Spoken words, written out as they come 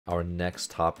Our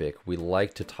next topic, we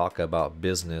like to talk about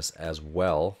business as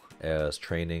well as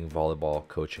training, volleyball,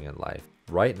 coaching, and life.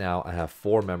 Right now, I have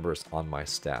 4 members on my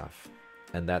staff,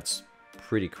 and that's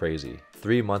pretty crazy.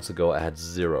 3 months ago, I had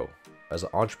 0. As an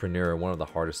entrepreneur, one of the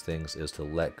hardest things is to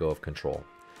let go of control.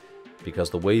 Because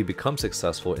the way you become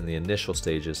successful in the initial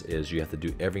stages is you have to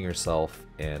do everything yourself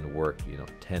and work,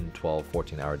 10, 12,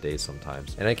 14-hour days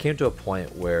sometimes. And I came to a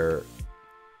point where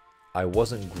I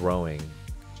wasn't growing.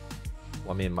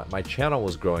 I mean, my channel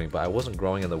was growing, but I wasn't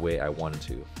growing in the way I wanted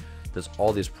to. There's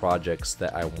all these projects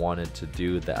that I wanted to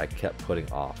do that I kept putting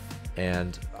off.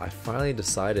 And I finally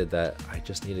decided that I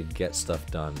just need to get stuff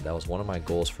done. That was one of my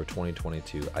goals for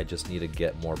 2022. I just need to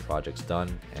get more projects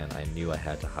done, and I knew I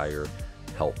had to hire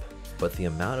help. But the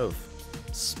amount of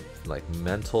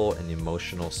mental and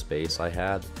emotional space I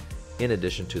had, in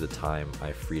addition to the time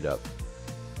I freed up,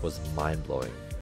 was mind-blowing.